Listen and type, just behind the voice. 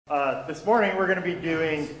This morning we're going to be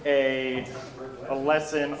doing a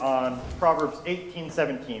lesson on Proverbs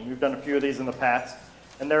 18:17. We've done a few of these in the past,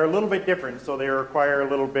 and they're a little bit different, so they require a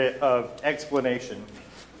little bit of explanation.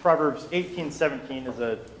 Proverbs 18:17 is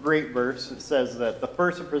a great verse. It says that the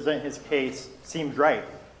first to present his case seems right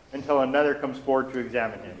until another comes forward to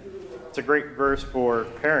examine him. It's a great verse for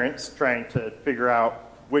parents trying to figure out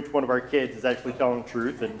which one of our kids is actually telling the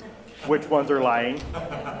truth and which ones are lying.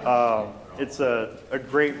 It's a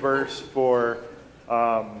great verse for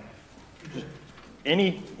just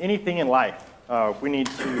anything in life. We need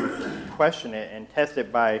to question it and test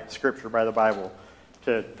it by Scripture, by the Bible,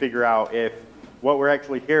 to figure out if what we're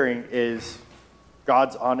actually hearing is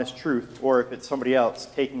God's honest truth or if it's somebody else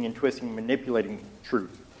taking and twisting and manipulating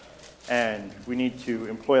truth. And we need to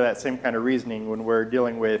employ that same kind of reasoning when we're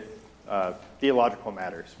dealing with theological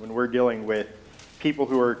matters, when we're dealing with people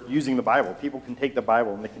who are using the Bible. People can take the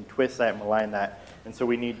Bible and they can twist that and malign that. And so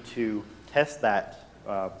we need to test that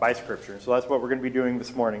by Scripture. So that's what we're going to be doing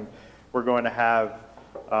this morning. We're going to have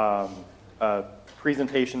a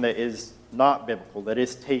presentation that is not biblical, that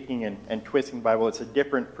is taking and twisting the Bible. It's a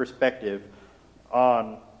different perspective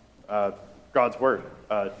on God's Word,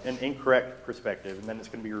 an incorrect perspective. And then it's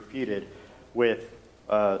going to be refuted with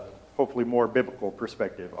hopefully more biblical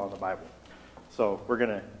perspective on the Bible. So we're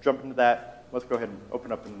going to jump into that. Let's go ahead and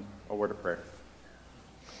open up in a word of prayer.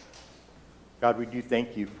 God, we do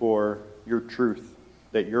thank you for your truth,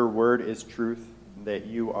 that your word is truth, that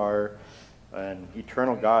you are an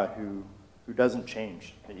eternal God who doesn't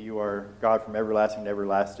change, that you are God from everlasting to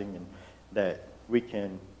everlasting, and that we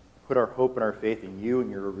can put our hope and our faith in you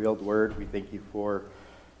and your revealed word. We thank you for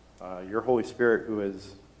your Holy Spirit who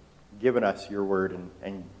has given us your word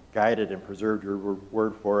and guided and preserved your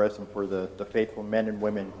word for us, and for the faithful men and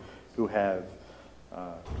women who have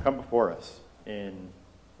come before us in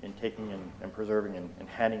taking and preserving and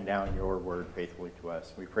handing down your word faithfully to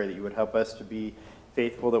us. We pray that you would help us to be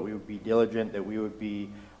faithful, that we would be diligent, that we would be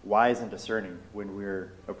wise and discerning when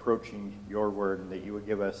we're approaching your word, and that you would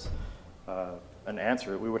give us an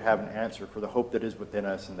answer, that we would have an answer for the hope that is within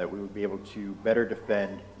us, and that we would be able to better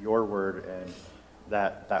defend your word and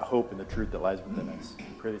that hope and the truth that lies within us. We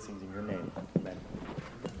pray these things in your name. Amen.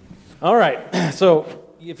 All right, so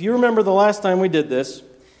if you remember the last time we did this,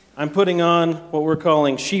 I'm putting on what we're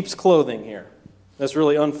calling sheep's clothing here. That's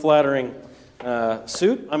really unflattering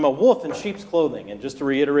suit. I'm a wolf in sheep's clothing, and just to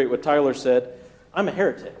reiterate what Tyler said, I'm a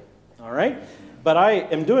heretic, all right? But I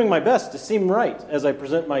am doing my best to seem right as I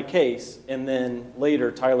present my case, and then later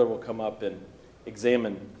Tyler will come up and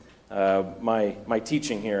examine my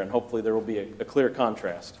teaching here, and hopefully there will be a clear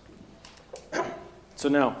contrast. So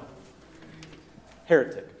now,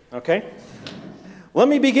 heretic, okay? Let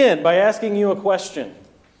me begin by asking you a question.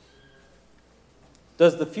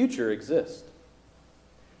 Does the future exist?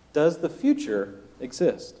 Does the future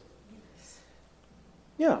exist?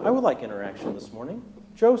 Yeah, I would like interaction this morning.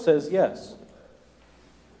 Joe says yes.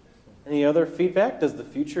 Any other feedback? Does the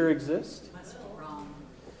future exist? That's wrong.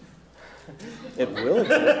 It will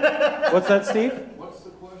exist. What's that, Steve? What's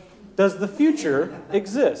the question? Does the future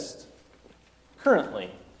exist currently?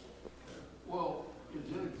 Well,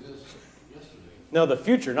 it did exist yesterday. No, the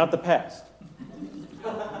future, not the past. The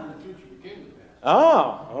future became the past.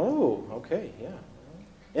 Oh, okay, yeah.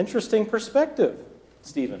 Interesting perspective,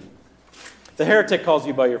 Stephen. The heretic calls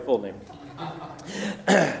you by your full name.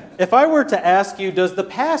 If I were to ask you, does the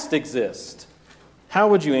past exist? How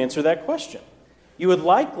would you answer that question? You would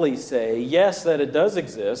likely say, yes, that it does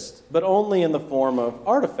exist, but only in the form of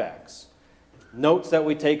artifacts. Notes that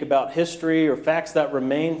we take about history or facts that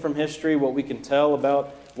remain from history, what we can tell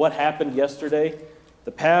about what happened yesterday.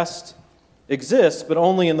 The past exists, but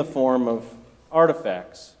only in the form of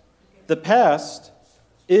artifacts. The past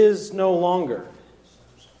is no longer.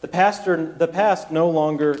 The past no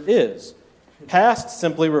longer is. Past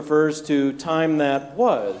simply refers to time that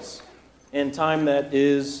was and time that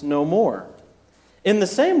is no more. In the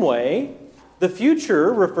same way, the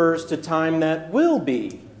future refers to time that will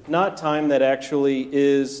be, not time that actually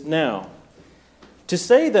is now. To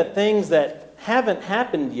say that things that haven't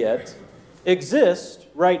happened yet exist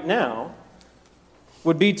right now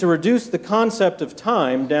would be to reduce the concept of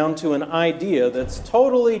time down to an idea that's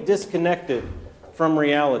totally disconnected from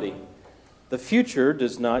reality. The future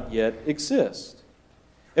does not yet exist.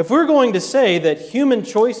 If we're going to say that human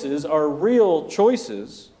choices are real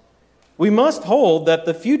choices, we must hold that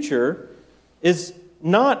the future is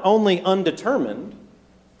not only undetermined,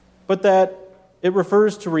 but that it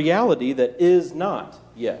refers to reality that is not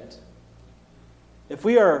yet. If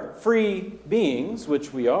we are free beings,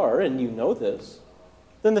 which we are, and you know this,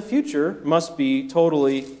 then the future must be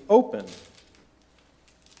totally open.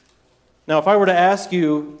 Now, if I were to ask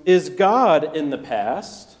you, is God in the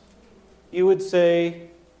past? You would say,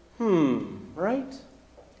 right?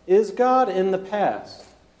 Is God in the past?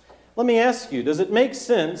 Let me ask you, does it make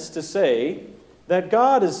sense to say that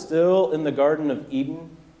God is still in the Garden of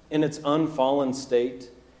Eden in its unfallen state?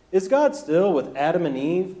 Is God still with Adam and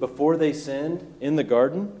Eve before they sinned in the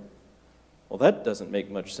garden? Well, that doesn't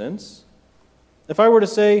make much sense. If I were to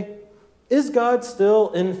say, is God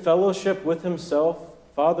still in fellowship with himself,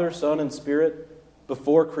 Father, Son, and Spirit,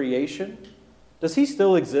 before creation? Does he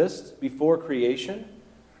still exist before creation?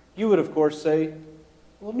 You would, of course, say,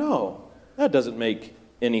 well, no, that doesn't make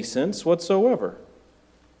any sense whatsoever.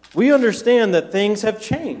 We understand that things have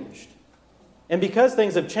changed. And because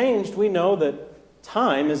things have changed, we know that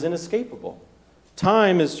time is inescapable.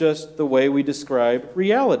 Time is just the way we describe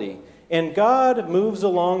reality. And God moves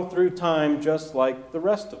along through time just like the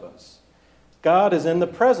rest of us. God is in the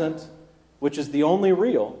present, which is the only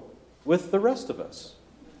real, with the rest of us.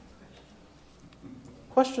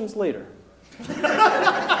 Questions later.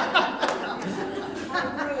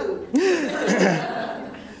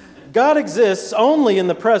 God exists only in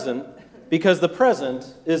the present because the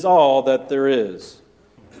present is all that there is.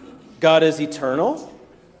 God is eternal.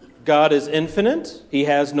 God is infinite. He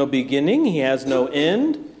has no beginning. He has no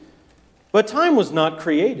end. But time was not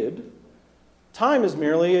created. Time is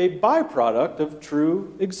merely a byproduct of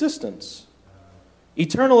true existence.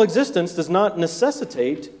 Eternal existence does not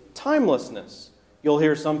necessitate timelessness. You'll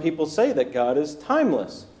hear some people say that God is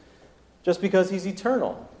timeless just because he's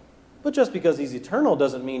eternal. But just because he's eternal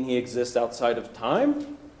doesn't mean he exists outside of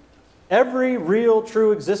time. Every real,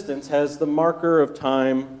 true existence has the marker of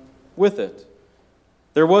time with it.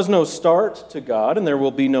 There was no start to God, and there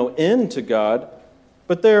will be no end to God,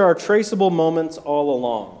 but there are traceable moments all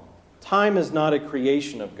along. Time is not a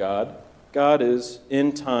creation of God. God is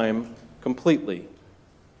in time completely.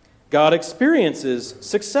 God experiences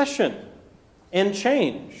succession and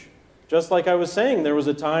change. Just like I was saying, there was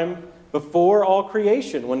a time before all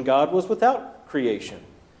creation when God was without creation.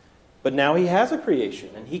 But now he has a creation,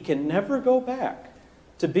 and he can never go back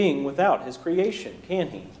to being without his creation, can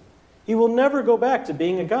he? He will never go back to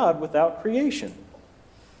being a God without creation.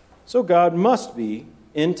 So God must be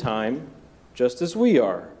in time just as we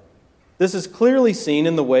are. This is clearly seen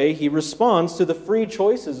in the way he responds to the free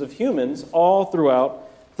choices of humans all throughout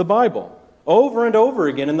the Bible. Over and over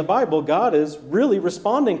again in the Bible, God is really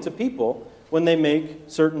responding to people when they make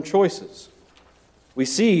certain choices. We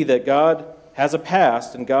see that God has a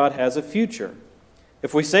past and God has a future.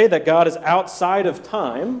 If we say that God is outside of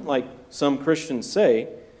time, like some Christians say,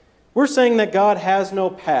 we're saying that God has no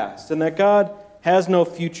past and that God has no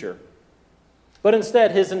future. But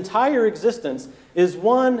instead, his entire existence is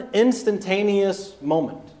one instantaneous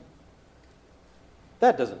moment.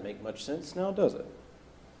 That doesn't make much sense now, does it?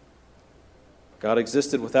 God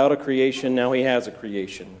existed without a creation, now he has a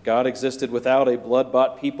creation. God existed without a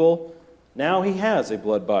blood-bought people, now he has a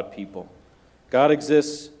blood-bought people. God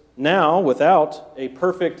exists now without a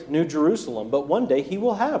perfect New Jerusalem, but one day he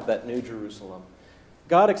will have that New Jerusalem.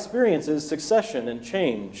 God experiences succession and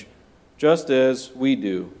change, just as we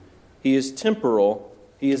do. He is temporal,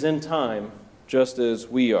 he is in time, just as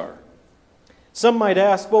we are. Some might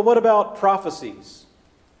ask, well, what about prophecies?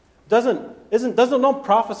 Doesn't all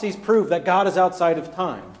prophecies prove that God is outside of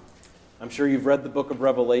time? I'm sure you've read the book of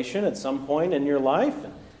Revelation at some point in your life,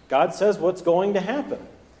 and God says what's going to happen.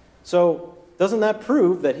 So, doesn't that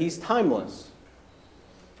prove that he's timeless?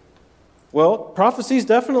 Well, prophecies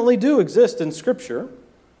definitely do exist in Scripture.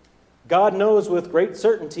 God knows with great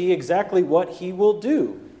certainty exactly what he will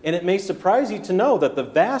do. And it may surprise you to know that the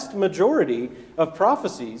vast majority of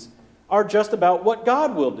prophecies are just about what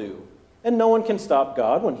God will do. And no one can stop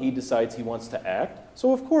God when he decides he wants to act.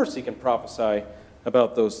 So of course he can prophesy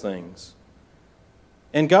about those things.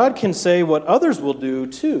 And God can say what others will do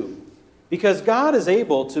too. Because God is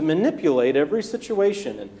able to manipulate every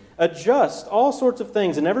situation and adjust all sorts of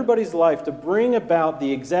things in everybody's life to bring about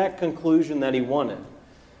the exact conclusion that he wanted.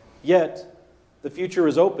 Yet, the future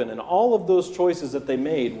is open, and all of those choices that they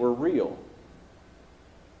made were real.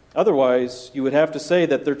 Otherwise, you would have to say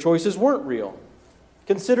that their choices weren't real.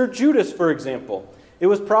 Consider Judas, for example. It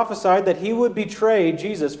was prophesied that he would betray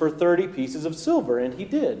Jesus for 30 pieces of silver, and he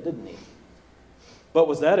did, didn't he? But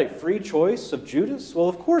was that a free choice of Judas? Well,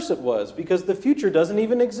 of course it was, because the future doesn't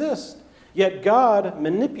even exist. Yet God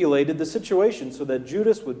manipulated the situation so that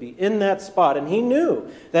Judas would be in that spot. And he knew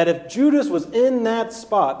that if Judas was in that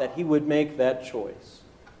spot, that he would make that choice.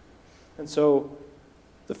 And so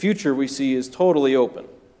the future we see is totally open.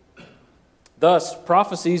 Thus,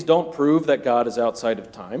 prophecies don't prove that God is outside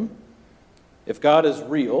of time. If God is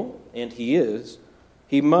real, and he is,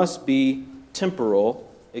 He must be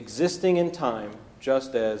temporal, existing in time,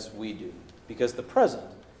 just as we do, because the present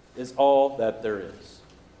is all that there is.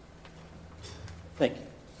 Thank you.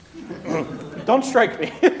 Don't strike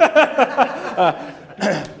me. I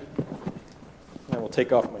will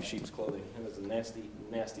take off my sheep's clothing. It was a nasty,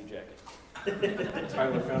 nasty jacket.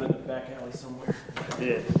 Tyler found it in the back alley somewhere.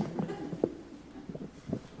 Yeah.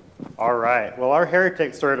 All right. Well, our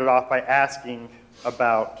heretic started off by asking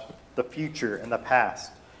about the future and the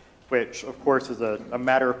past, which, of course, is a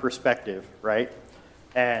matter of perspective, right?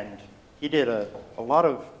 And he did a lot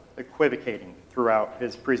of equivocating throughout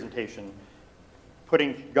his presentation,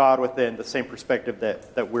 putting God within the same perspective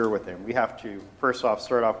that we're within. We have to, first off,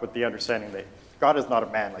 start off with the understanding that God is not a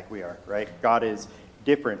man like we are, right? God is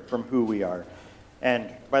different from who we are.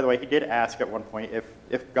 And, by the way, he did ask at one point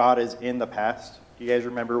if God is in the past. Do you guys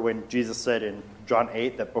remember when Jesus said in John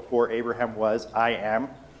 8 that before Abraham was, I am?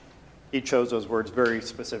 He chose those words very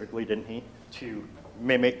specifically, didn't he? To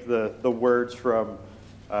mimic the words from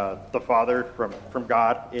the Father, from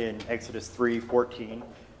God in Exodus 3:14,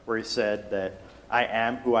 where he said that I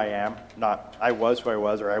am who I am, not I was who I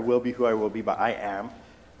was, or I will be who I will be, but I am,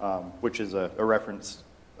 which is a reference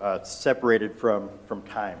separated from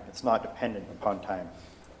time. It's not dependent upon time.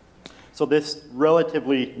 So this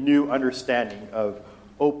relatively new understanding of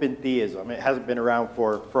open theism, it hasn't been around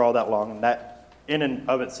for all that long, and that in and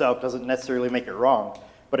of itself doesn't necessarily make it wrong,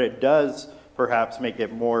 but it does perhaps make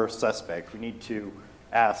it more suspect. We need to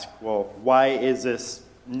ask, well, why is this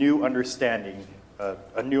new understanding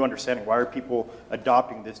a new understanding? Why are people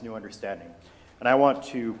adopting this new understanding? And I want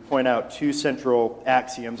to point out two central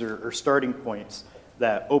axioms or starting points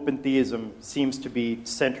that open theism seems to be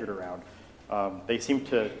centered around. They seem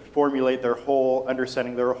to formulate their whole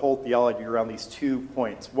understanding, their whole theology around these 2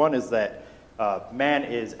 points. One is that man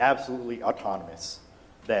is absolutely autonomous,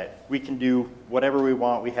 that we can do whatever we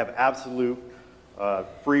want, we have absolute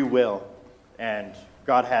free will, and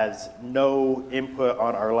God has no input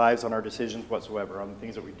on our lives, on our decisions whatsoever, on the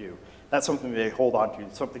things that we do. That's something they hold on to.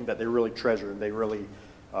 It's something that they really treasure and they really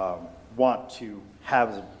want to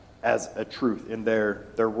have as a truth in their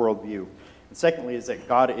worldview. And secondly is that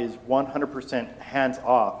God is 100%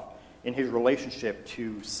 hands-off in his relationship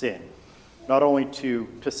to sin. Not only to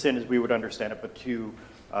sin as we would understand it, but to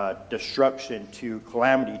destruction, to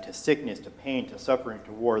calamity, to sickness, to pain, to suffering,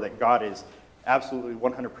 to war, that God is absolutely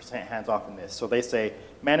 100% hands-off in this. So they say,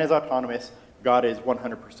 man is autonomous, God is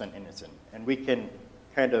 100% innocent. And we can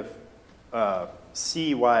kind of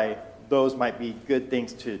see why those might be good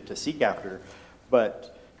things to seek after.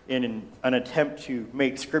 But in an attempt to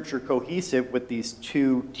make Scripture cohesive with these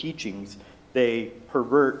two teachings, they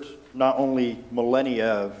pervert not only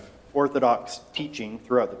millennia of orthodox teaching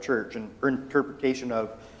throughout the church and interpretation of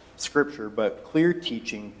Scripture, but clear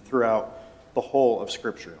teaching throughout the whole of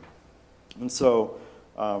Scripture. And so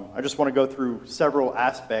I just want to go through several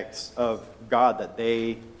aspects of God that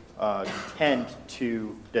they tend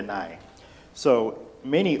to deny. So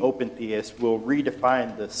many open theists will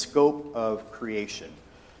redefine the scope of creation.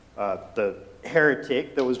 The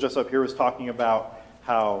heretic that was just up here was talking about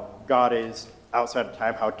how God is outside of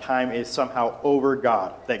time, how time is somehow over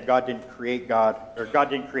God, that God didn't create God, or God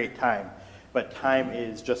didn't create time, but time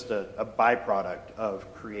is just a byproduct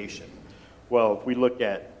of creation. Well, if we look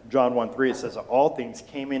at John 1:3, it says that all things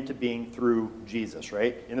came into being through Jesus,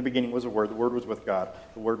 right? In the beginning was the Word was with God,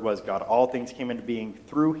 the Word was God. All things came into being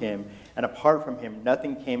through him, and apart from him,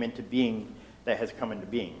 nothing came into being that has come into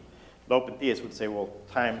being. The open theist would say, well,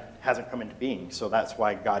 time hasn't come into being, so that's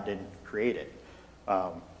why God didn't create it.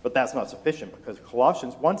 But that's not sufficient, because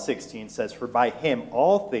Colossians 1:16 says, for by him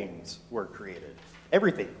all things were created.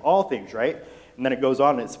 Everything, all things, right? And then it goes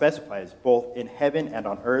on and it specifies both in heaven and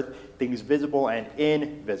on earth, things visible and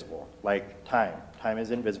invisible, like time. Time is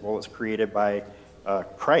invisible. It's created by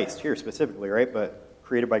Christ here specifically, right? But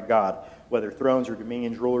created by God. Whether thrones or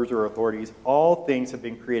dominions, rulers or authorities, all things have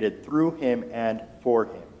been created through him and for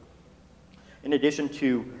him. In addition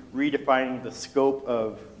to redefining the scope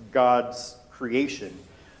of God's creation,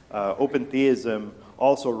 open theism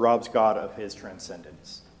also robs God of his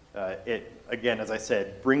transcendence. It, again, as I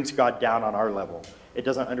said, brings God down on our level. It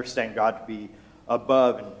doesn't understand God to be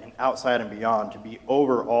above and outside and beyond, to be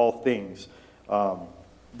over all things.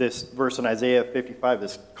 This verse in Isaiah 55,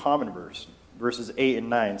 this common verse, verses 8 and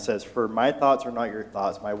 9 says, for my thoughts are not your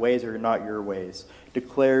thoughts, my ways are not your ways,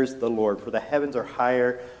 declares the Lord. For the heavens are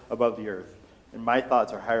higher above the earth, and my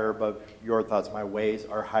thoughts are higher above your thoughts, my ways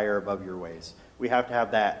are higher above your ways. We have to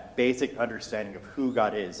have that basic understanding of who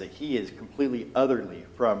God is, that he is completely otherly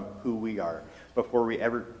from who we are, before we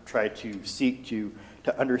ever try to seek to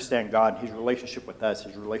to understand God, his relationship with us,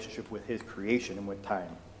 his relationship with his creation and with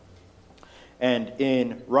time. And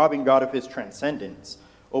in robbing God of his transcendence,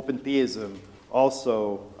 open theism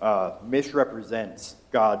also misrepresents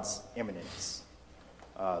God's immanence.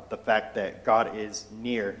 The fact that God is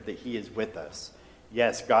near, that he is with us.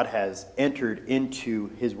 Yes, God has entered into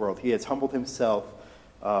his world. He has humbled himself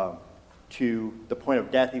to the point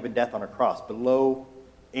of death, even death on a cross, below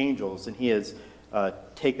angels, and he has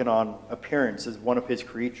taken on appearance as one of his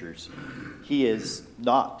creatures. He is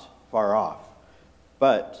not far off,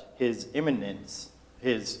 but his immanence,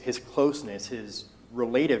 his closeness, his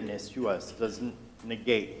relativeness to us doesn't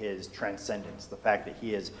negate his transcendence, the fact that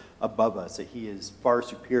he is above us, that he is far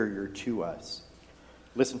superior to us.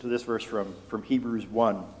 Listen to this verse from Hebrews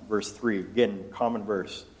 1, verse 3. Again, common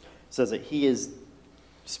verse. It says that he is,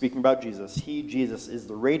 speaking about Jesus, Jesus, is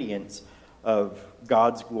the radiance of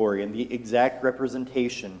God's glory and the exact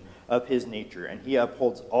representation of his nature, and he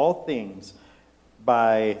upholds all things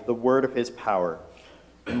by the word of his power.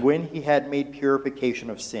 And when he had made purification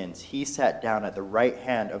of sins, he sat down at the right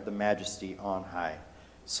hand of the majesty on high.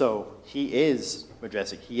 So he is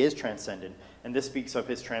majestic, he is transcendent, and this speaks of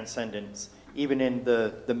his transcendence even in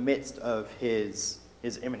the midst of his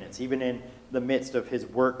immanence, even in the midst of his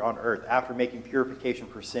work on earth. After making purification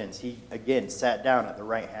for sins, he again sat down at the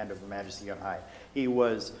right hand of the majesty on high. He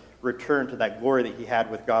was returned to that glory that he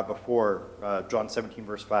had with God before, John 17,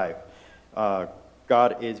 verse 5.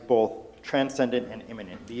 God is both transcendent and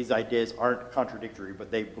immanent. These ideas aren't contradictory,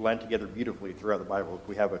 but they blend together beautifully throughout the Bible if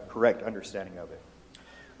we have a correct understanding of it.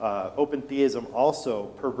 Open theism also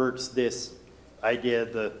perverts this idea,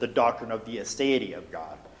 the doctrine of the aseity of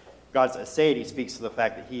God. God's aseity speaks to the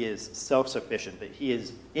fact that he is self-sufficient, that he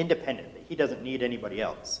is independent, that he doesn't need anybody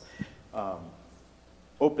else.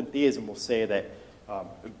 Open theism will say that,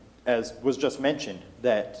 as was just mentioned,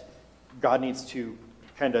 that God needs to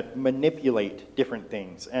kind of manipulate different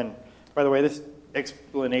things. And by the way, this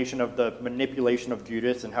explanation of the manipulation of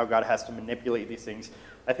Judas and how God has to manipulate these things,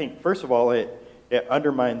 I think, first of all, it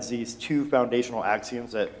undermines these two foundational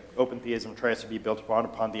axioms that open theism tries to be built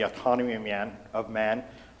upon the autonomy of man.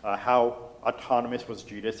 How autonomous was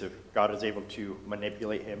Judas if God is able to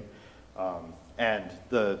manipulate him? And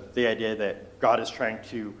the idea that God is trying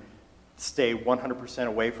to stay 100%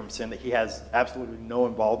 away from sin, that he has absolutely no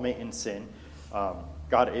involvement in sin.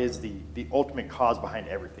 God is the ultimate cause behind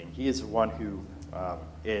everything. He is the one who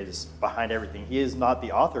is behind everything. He is not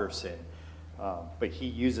the author of sin, but he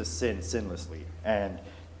uses sin sinlessly. And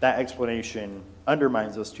that explanation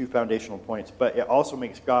undermines those two foundational points, but it also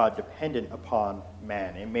makes God dependent upon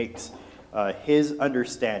man. It makes his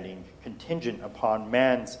understanding contingent upon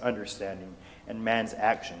man's understanding and man's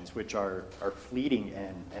actions, which are fleeting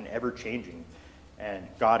and ever-changing. And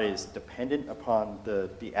God is dependent upon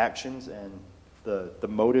the actions and the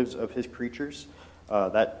motives of his creatures.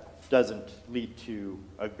 That doesn't lead to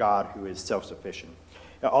a God who is self-sufficient.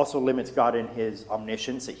 It also limits God in his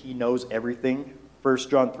omniscience, that he knows everything. 1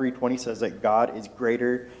 John 3:20 says that God is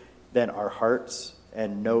greater than our hearts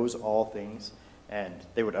and knows all things, and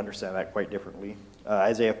they would understand that quite differently.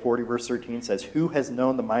 Isaiah 40, verse 13 says, "Who has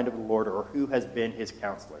known the mind of the Lord, or who has been his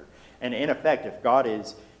counselor?" And in effect, if God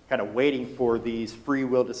is kind of waiting for these free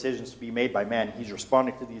will decisions to be made by man, he's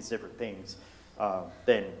responding to these different things,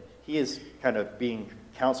 then he is kind of being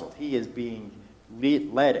counseled. He is being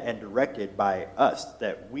led and directed by us,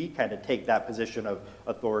 that we kind of take that position of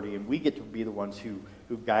authority, and we get to be the ones who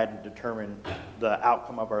guide and determine the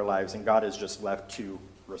outcome of our lives, and God is just left to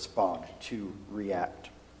respond, to react.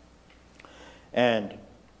 And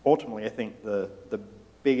ultimately, I think the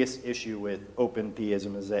biggest issue with open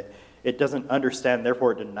theism is that it doesn't understand,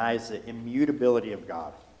 therefore it denies the immutability of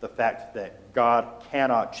God, the fact that God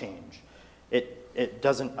cannot change. It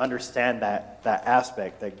doesn't understand that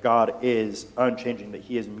aspect, that God is unchanging, that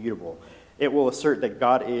he is immutable. It will assert that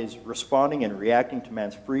God is responding and reacting to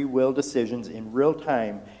man's free will decisions in real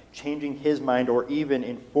time, changing his mind, or even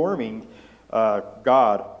informing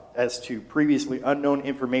God as to previously unknown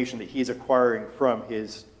information that he's acquiring from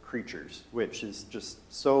his creatures, which is just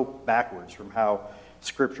so backwards from how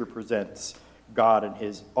Scripture presents God and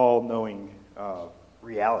his all-knowing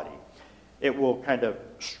reality. It will kind of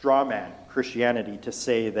strawman Christianity to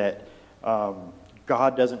say that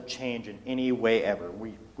God doesn't change in any way ever.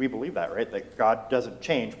 We believe that, right? That God doesn't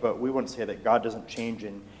change, but we wouldn't say that God doesn't change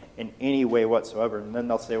in any way whatsoever. And then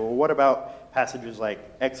they'll say, well, what about passages like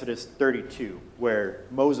Exodus 32, where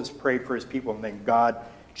Moses prayed for his people and then God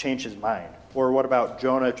changed his mind? Or what about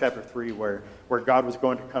Jonah chapter 3, where God was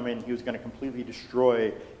going to come in, he was going to completely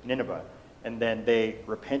destroy Nineveh, and then they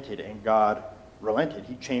repented and God relented.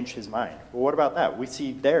 He changed his mind. Well, what about that? We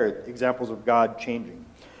see there examples of God changing.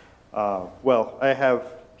 Well, I have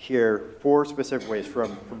here 4 specific ways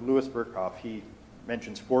from Louis Berkhoff. He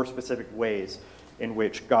mentions 4 specific ways in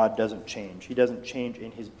which God doesn't change. He doesn't change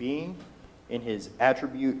in his being, in his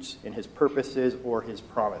attributes, in his purposes, or his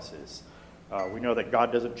promises. We know that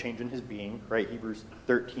God doesn't change in his being, right? Hebrews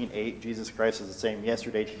 13:8, Jesus Christ is the same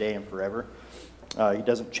yesterday, today, and forever. He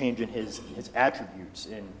doesn't change in his attributes,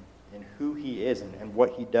 in who he is and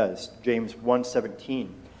what he does. James 1:17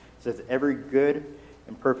 says, every good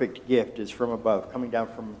and perfect gift is from above, coming down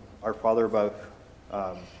from our Father above,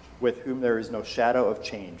 with whom there is no shadow of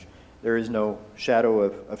change. There is no shadow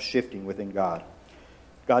of shifting within God.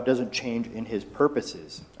 God doesn't change in his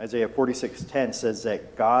purposes. Isaiah 46:10 says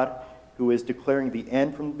that God, who is declaring the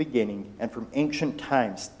end from the beginning and from ancient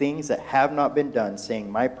times, things that have not been done,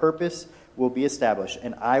 saying, my purpose will be established,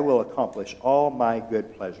 and I will accomplish all my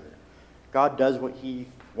good pleasure. God does what he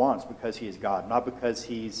wants because he is God, not because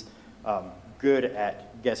he's good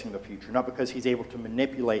at guessing the future, not because he's able to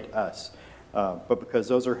manipulate us, but because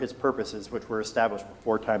those are his purposes which were established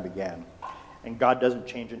before time began. And God doesn't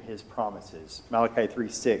change in his promises. Malachi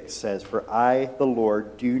 3:6 says, for I, the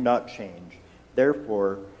Lord, do not change.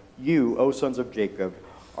 Therefore, you, O sons of Jacob,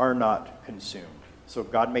 are not consumed. So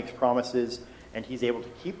God makes promises, and he's able to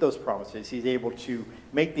keep those promises. He's able to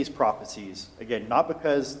make these prophecies, again, not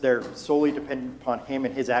because they're solely dependent upon him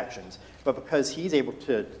and his actions, but because he's able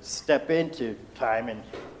to step into time, and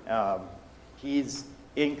he's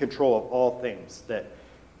in control of all things, that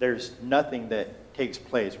there's nothing that takes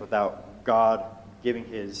place without God giving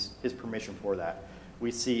his permission for that.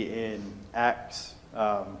 We see in Acts,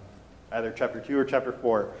 either chapter 2 or chapter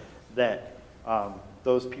 4, that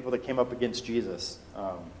those people that came up against Jesus,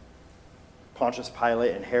 Pontius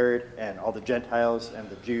Pilate and Herod and all the Gentiles and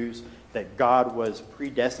the Jews, that God was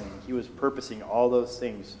predestining. He was purposing all those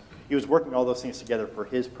things. He was working all those things together for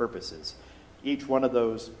his purposes. Each one of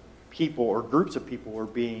those people or groups of people were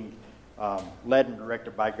being led and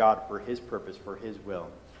directed by God for his purpose, for his will.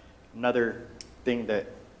 Another thing that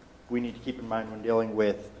we need to keep in mind when dealing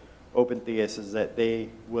with open theists is that they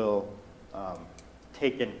will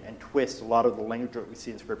take and twist a lot of the language that we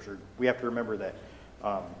see in Scripture. We have to remember that,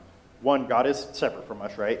 one, God is separate from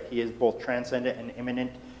us, right? He is both transcendent and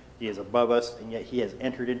immanent. He is above us, and yet he has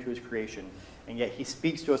entered into his creation. And yet he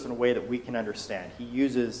speaks to us in a way that we can understand. He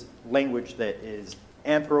uses language that is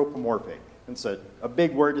anthropomorphic. It's a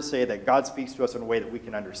big word to say that God speaks to us in a way that we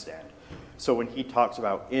can understand. So when he talks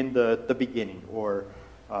about in the beginning, or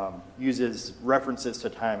uses references to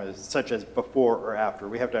time such as before or after,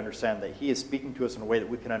 we have to understand that he is speaking to us in a way that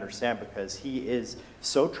we can understand, because he is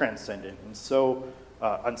so transcendent and so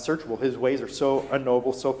unsearchable. His ways are so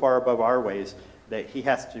unknowable, so far above our ways, that he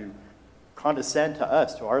has to condescend to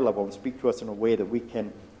us, to our level, and speak to us in a way that we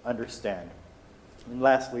can understand. And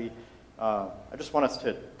lastly, I just want us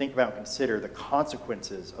to think about and consider the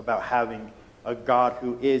consequences about having a God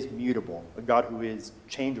who is mutable, a God who is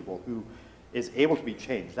changeable, who is able to be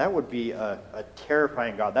changed. That would be a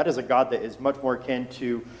terrifying God. That is a God that is much more akin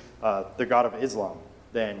to the God of Islam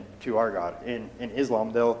than to our God. In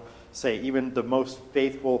Islam, they'll say even the most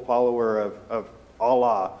faithful follower of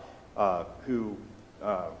Allah, who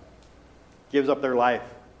gives up their life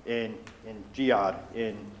in jihad,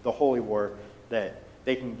 in the holy war, that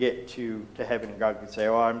they can get to heaven, and God can say,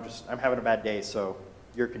 oh, I'm having a bad day, so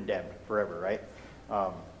you're condemned forever, right?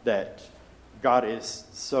 That God is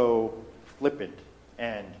so flippant,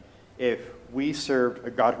 and if we served a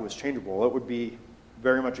God who was changeable, it would be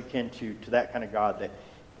very much akin to that kind of God, that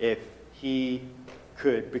if he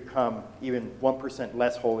could become even 1%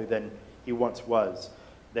 less holy than he once was,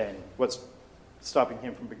 then what's stopping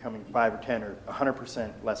him from becoming 5 or 10 or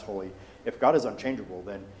 100% less holy? If God is unchangeable,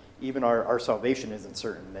 then even our salvation isn't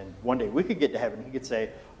certain. Then one day we could get to heaven. He could say,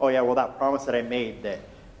 oh yeah, well, that promise that I made, that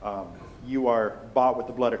you are bought with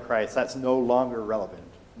the blood of Christ, that's no longer relevant.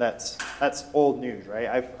 That's old news,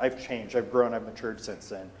 right? I've changed, I've grown, I've matured since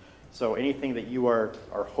then. So anything that you are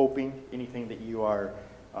hoping, anything that you are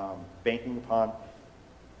banking upon,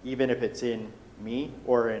 even if it's in me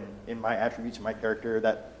or in my attributes, my character,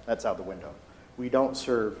 that's out the window. We don't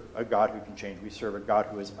serve a God who can change. We serve a God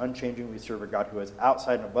who is unchanging. We serve a God who is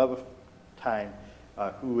outside and above time,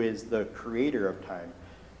 who is the creator of time.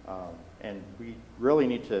 And we really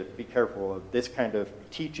need to be careful of this kind of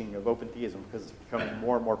teaching of open theism, because it's becoming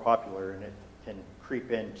more and more popular, and it can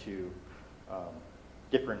creep into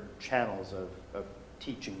different channels of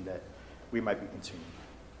teaching that we might be consuming.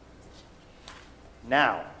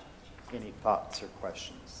 Now, any thoughts or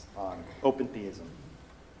questions on open theism?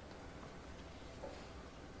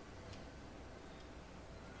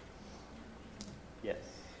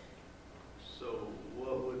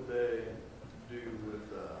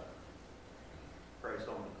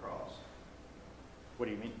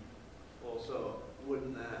 Well, so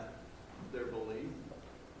wouldn't that, their belief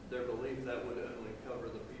that would only cover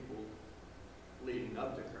the people leading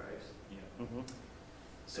up to Christ? Mhm.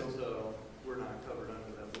 So we're not covered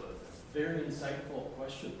under that blood. Very insightful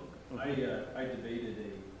question. I debated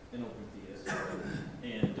an open theist,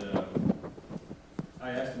 and I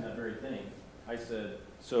asked him that very thing. I said,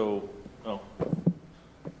 "So,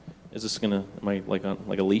 is this gonna? Am I like on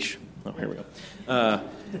like a leash? Oh, here we go."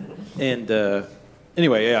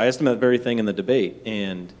 Anyway, yeah, I asked him that very thing in the debate,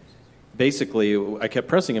 and basically, I kept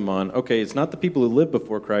pressing him on. Okay, it's not the people who lived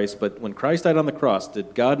before Christ, but when Christ died on the cross,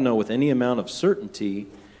 did God know with any amount of certainty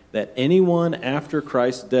that anyone after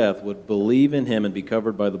Christ's death would believe in him and be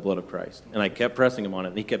covered by the blood of Christ? And I kept pressing him on it,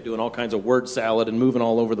 and he kept doing all kinds of word salad and moving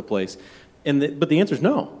all over the place. But the answer is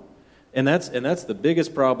no. And that's the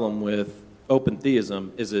biggest problem with open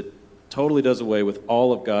theism, is it totally does away with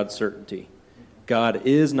all of God's certainty. God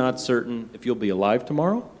is not certain if you'll be alive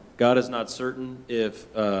tomorrow. God is not certain if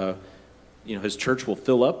his church will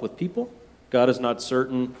fill up with people. God is not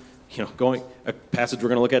certain. A passage we're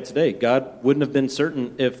going to look at today, God wouldn't have been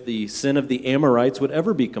certain if the sin of the Amorites would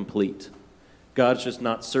ever be complete. God's just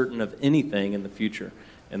not certain of anything in the future.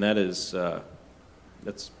 And that's the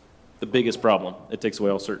biggest problem. It takes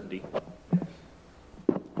away all certainty.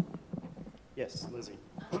 Yes, Lizzie.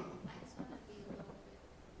 I just want to be a little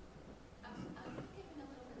bit, I'm getting a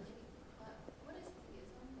little bit late, but what is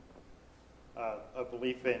theism? A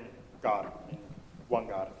belief in God, in one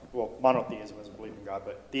God. Well, monotheism is a belief in God,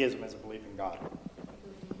 but theism is a belief in God.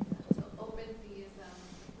 So open theism,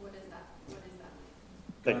 what is that? What is that?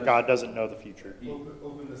 That God doesn't know the future.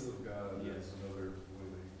 Openness of God is another way.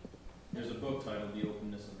 There's a book titled The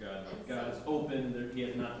Openness of God. God is open. He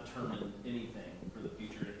has not determined anything for the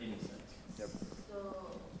future in any sense. Yep. So,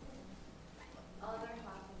 other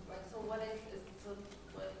half of, like, so what is, so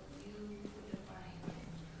what you define,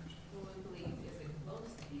 what we believe, is it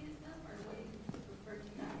close theism, or what do you refer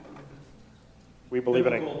to that? We believe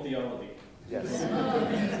in Biblical theology. Yes.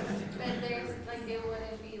 But there's, like, there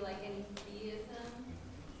wouldn't be, like, any theism,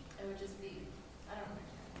 it would just be, I don't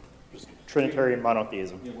understand. Just Trinitarian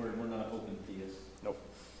monotheism. Yeah, we're not open theists. Nope.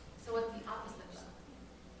 So what's the opposite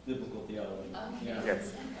though? Biblical theology. Okay. Yeah.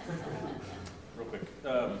 Yes. Real quick.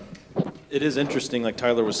 It is interesting, like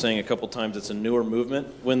Tyler was saying a couple times, it's a newer movement.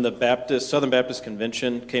 When the Southern Baptist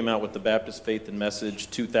Convention came out with the Baptist Faith and Message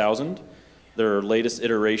 2000, their latest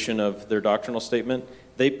iteration of their doctrinal statement,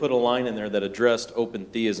 they put a line in there that addressed open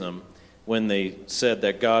theism when they said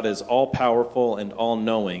that God is all-powerful and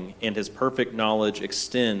all-knowing, and his perfect knowledge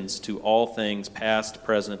extends to all things past,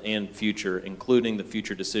 present, and future, including the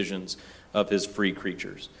future decisions of his free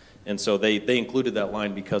creatures. And so they included that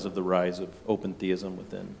line because of the rise of open theism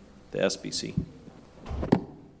within the SBC.